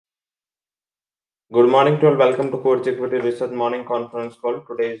Good morning to all. Welcome to Coach Equity Research Morning Conference Call.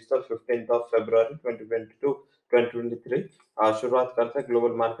 Today is the 15th of February 2022 2023. शुरुआत करते हैं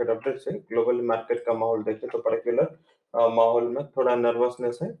global market update से। Global market का माहौल देखें तो पर्टिकुलर माहौल में थोड़ा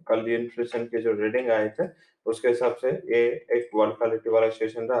नर्वसनेस है। कल ये इन्फ्लेशन के जो रीडिंग आए थे उसके हिसाब से ये एक वोलेटिलिटी वाला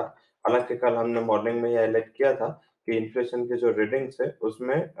सेशन रहा। हालांकि कल हमने मॉर्निंग में ही हाईलाइट किया था कि इन्फ्लेशन के जो रीडिंग्स है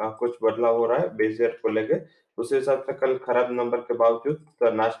उसमें कुछ बदलाव हो रहा है बेस ईयर को लेके। उस हिसाब से कल खराब नंबर के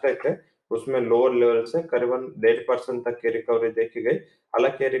बावजूद नास्डैक है उसमें लोअर लेवल से करीबन 1.5% तक की रिकवरी देखी गई।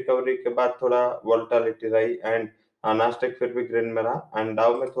 हालांकि रिकवरी के बाद थोड़ा वोलेटिलिटी रही एंड नास्डैक फिर भी ग्रीन में रहा एंड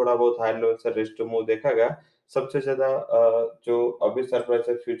डाउ में थोड़ा बहुत हाई लेवल से रिस्क टू मूव देखा गया। सबसे ज्यादा जो अभी सरप्राइज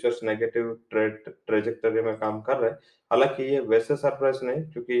है फ्यूचर्स नेगेटिव ट्रेजेक्टरी में काम कर रहे हैं। हालांकि ये वैसे सरप्राइज नहीं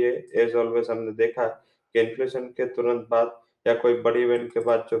क्योंकि ये एज ऑलवेज हमने देखा है कि इन्फ्लेशन के तुरंत बाद या कोई बड़ी इवेंट के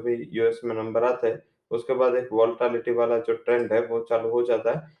बाद जो भी यूएस में नंबर आते हैं उसके बाद एक वोलेटिलिटी वाला जो ट्रेंड है वो चालू हो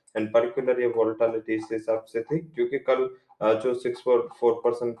जाता है एंड पर्टिकुलर ये वोलेटिलिटी इस हिसाब से थी क्योंकि कल जो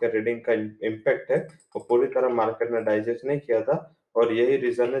 6.4% के रीडिंग का इम्पैक्ट है वो पूरी तरह मार्केट ने डाइजेस्ट नहीं किया था और यही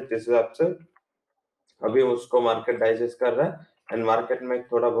रीजन है जिस हिसाब से अभी उसको मार्केट डाइजेस्ट कर रहा है एंड मार्केट में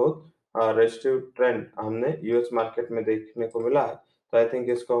थोड़ा बहुत रेस्टिव ट्रेंड हमने यूएस मार्केट में देखने को मिला है। तो आई थिंक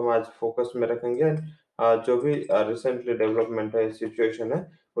इसको हम आज फोकस में रखेंगे एंड जो भी रिसेंटली डेवलपमेंट है सिचुएशन है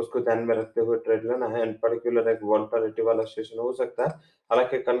उसको ध्यान में रखते हुए ट्रेड लेना है एंड पर्टिकुलर एक वोलेटिलिटी वाला सेशन हो सकता है।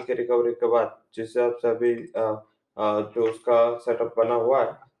 हालांकि कल की रिकवरी के बाद जिस हिसाब से अभी जो उसका सेटअप बना हुआ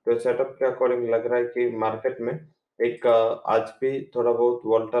है तो सेटअप के अकॉर्डिंग लग रहा है कि मार्केट में एक आज भी थोड़ा बहुत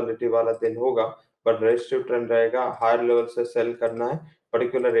वोलेटिलिटी वाला दिन होगा बट रेजिस्टिव ट्रेंड रहेगा। हायर लेवल से सेल करना है।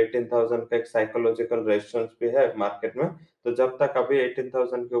 पर्टिकुलर 18,000 का एक साइकोलॉजिकल रेजिस्टेंस भी है मार्केट में। तो जब तक अभी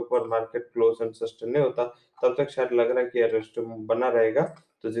 18,000 के ऊपर मार्केट क्लोज एंड सस्टेन नहीं होता तब तक शायद लग रहा है कि ये रेजिस्टिव बना रहेगा।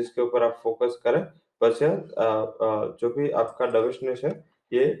 तो जिसके ऊपर आप फोकस करें बस यार जो भी आपका डविशनेस है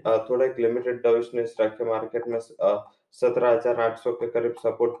ये थोड़ा एक लिमिटेड डविशनेस रखे मार्केट में 17,800 के करीब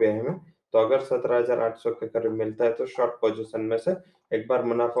सपोर्ट पे है हमें। तो अगर 17,800 के करीब मिलता है तो शॉर्ट पोजीशन में से एक बार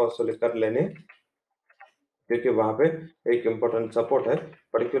मुनाफा वसूली कर लेने क्योंकि वहां पे एक इम्पोर्टेंट सपोर्ट है।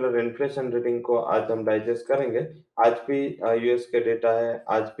 पर्टिकुलर इन्फ्लेशन रीडिंग को आज हम डाइजेस्ट करेंगे। आज भी यूएस के डेटा है,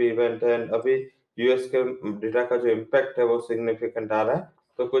 आज भी इवेंट है एंड अभी यूएस के डेटा का जो इम्पैक्ट है वो सिग्निफिकेंट आ रहा है।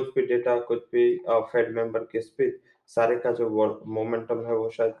 तो कुछ भी डेटा, कुछ भी फेड मेंबर की स्पीच, सारे का जो मोमेंटम है वो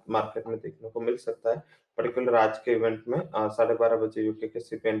शायद मार्केट में देखने को मिल सकता है। पर्टिकुलर आज के इवेंट में 12:30 बजे यूके के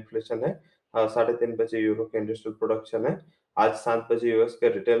सीपीआई इन्फ्लेशन है, 3:30 बजे यूरो के इंडस्ट्रियल प्रोडक्शन है, आज 7 बजे यूएस के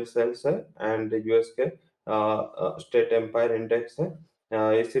रिटेल सेल्स है एंड यूएस के स्टेट एम्पायर इंडेक्स है।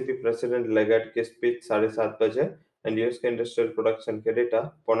 एसीबी प्रेसिडेंट लेगार्ड की स्पीच 7:30 बजे एंड यूएस के इंडस्ट्रियल प्रोडक्शन के डेटा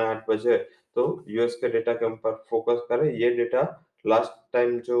 7:45 बजे। तो यूएस के डेटा के ऊपर फोकस करें। ये डेटा लास्ट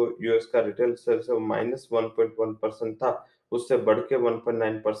टाइम जो यूएस का रिटेल सेल्स है वो -1.1% था, उससे बढ़ के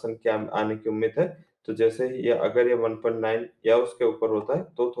 1.9% के आने की उम्मीद है। तो जैसे ही ये अगर ये 1.9 या उसके ऊपर होता है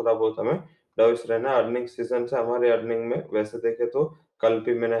तो थोड़ा बहुत हमें डविश रहना। अर्निंग सीजन से हमारे अर्निंग में वैसे देखे तो कल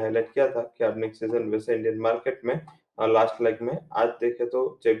भी मैंने हाईलाइट किया था कि अर्निंग सीजन वैसे इंडियन मार्केट में लास्ट लेग में आज देखे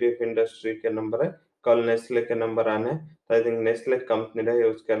तो जेबीएफ इंडस्ट्री के नंबर है, कल नेस्ले के नंबर आने हैं। तो आई थिंक नेस्ले कंपनी रही,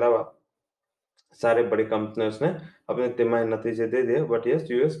 उसके अलावा सारे बड़ी कंपनियों ने अपने तिमाही नतीजे दे दिए बट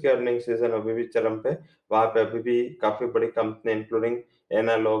यस यूएस के अर्निंग सीजन अभी भी चरम पे। वहां पे अभी भी काफी बड़ी कंपनी इंक्लूडिंग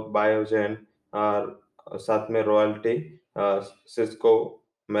एनालॉग, बायोजेन और साथ में रॉयल्टी, सिस्को,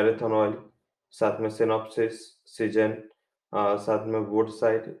 मैराथन ऑयल, साथ में सिनॉप्सिस, सीजन, साथ में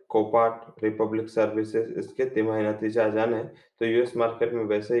वुडसाइड, कोपार्ट, रिपब्लिक सर्विसेज, इसके तिमाही नतीजे आ जाने हैं। तो यूएस मार्केट में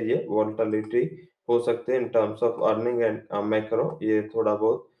वैसे ही ये वोलेटिलिटी हो सकती है in terms of earning and macro. ये थोड़ा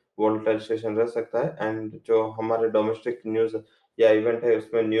बहुत वोलेटाइल सेशन रह सकता है एंड जो हमारे डोमेस्टिक न्यूज़ या इवेंट है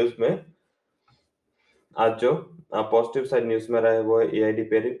उसमें न्यूज़ में आज जो पॉजिटिव साइड न्यूज़ में रहा है वो है EID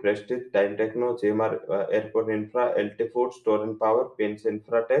Parry, Prestige, Time Techno, GMR Airport Infra, LT Food, Store and Power, Pins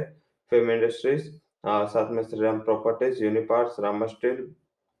Infratech, Fame Industries, साथ में Shriram Properties, Uniparts, Rama Steel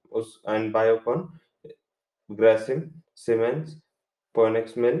उस एंड बायोकॉन, ग्रासिम, सीमेंस,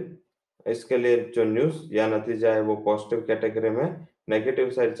 पोनेक्स मिल। इसके लिए जो न्यूज़ या नतीजा है वो पॉजिटिव कैटेगरी में। नेगेटिव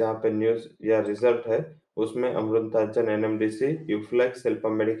साइड जहाँ पे न्यूज़ या रिजल्ट है उसमें Amrutanjan, NMDC, Uflex, Shilpa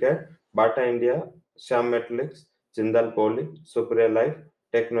Medicare, Bata India, Shyam Metaliks, Jindal Poly, Supriya Life,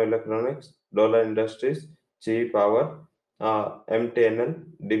 Techno electronics, dollar Industries, G Power, MTNL,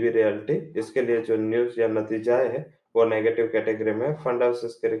 DB Realty. इसके लिए जो न्यूज़ या नतीजा है वो नेगेटिव कैटेगरी में। फंड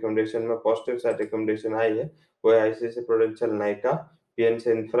हाउसेस के रिकमेंडेशन में पॉजिटिव साइड रिकमेंडेशन आई है वो है ICICI Prudential, Nykaa,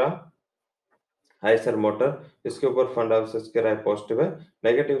 PNC Infra, Eicher Motor. इसके ऊपर फंड हाउसेस की राय पॉजिटिव है।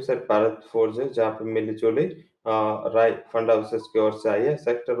 नेगेटिव साइड भारत फोर्ज है जहाँ पे मिली जुली राय फंड हाउसेस की ओर से आई है।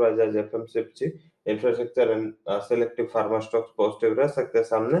 सेक्टर वाइज आज FMCG infrastructure and selective pharma stocks positive रह सकते हैं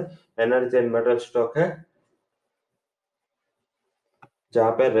सामने। एनर्जी एंड मेटल स्टॉक है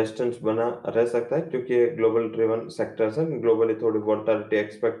जहाँ पे रेजिस्टेंस बना रह सकता है क्योंकि ये ग्लोबल ड्रिवन सेक्टर्स है, ग्लोबली थोड़ी वोलेटिलिटी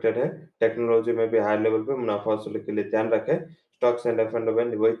एक्सपेक्टेड है। टेक्नोलॉजी में भी हाई लेवल पे मुनाफा वसूली के लिए ध्यान रखें। स्टॉक्स एंड एफ एंड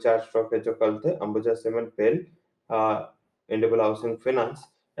वही चार स्टॉक है जो कल थे, Ambuja cement, pail, इंडियबल housing finance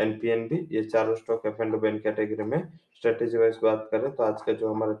and PNB, ये चारों स्टॉक एफ एंड कैटेगरी में। स्ट्रेटेजी वाइज बात करें तो आज का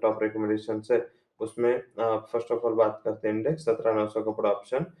जो हमारे टॉप रिकमेंडेशन है उसमें फर्स्ट ऑफ ऑल बात करते हैं इंडेक्स 17,900 का पड़ा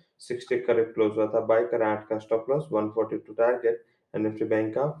ऑप्शन 60 करीब क्लोज हुआ था, बाय करें 8 का stop loss 142 target. And Nifty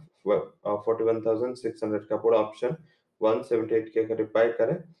bank का 41,600 का पूरा ऑप्शन 178 के करीब बाय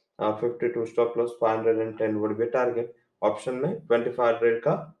करें, 52 stop loss 510 would be target. Option में 2500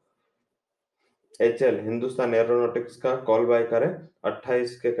 का एचएल हिंदुस्तान एरोनॉटिक्स का कॉल बाय करें,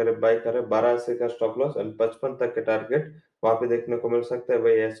 28 के करीब बाय करें, 12 का स्टॉप लॉस एंड 55 तक के टारगेट वहां पे देखने को मिल सकता है।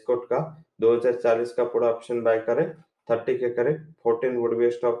 वही एस्कॉट का 2040 का पूरा ऑप्शन बाय करें, 30 के करीब, 14 would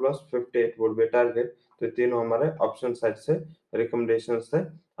be stop loss, 58 would be target. तो तीनों हमारे ऑप्शन साइड से रिकमेंडेशंस थे।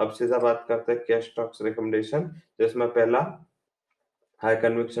 अब सीधा बात करते हैं कैश स्टॉक्स रिकमेंडेशन, जिसमें पहला हाई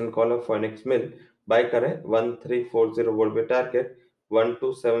कन्विक्शन कॉल है फोनिक्स मिल, बाय करें 1340 would be target,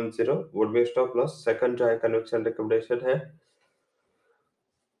 1270 would be stop loss. Second जो हाई कन्विक्शन रिकमेंडेशन है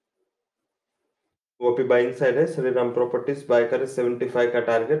वो भी बाइंग साइड है, श्रीराम प्रॉपर्टीज, बाय करें 75 का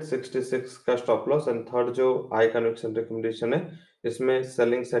टारगेट, 66 का स्टॉप लॉस। एंड थर्ड जो हाई कन्विक्शन रिकमेंडेशन है इसमें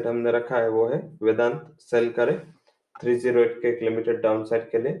सेलिंग साइड हमने रखा है वो है वेदांत, सेल करें 308 के एक लिमिटेड डाउन साइड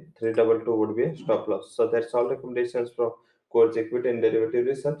के लिए, 322 would be a stop loss. So that's all recommendations from Coach Equity and Derivative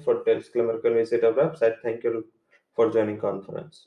Research. For disclaimer, can visit our website. Thank you for joining conference.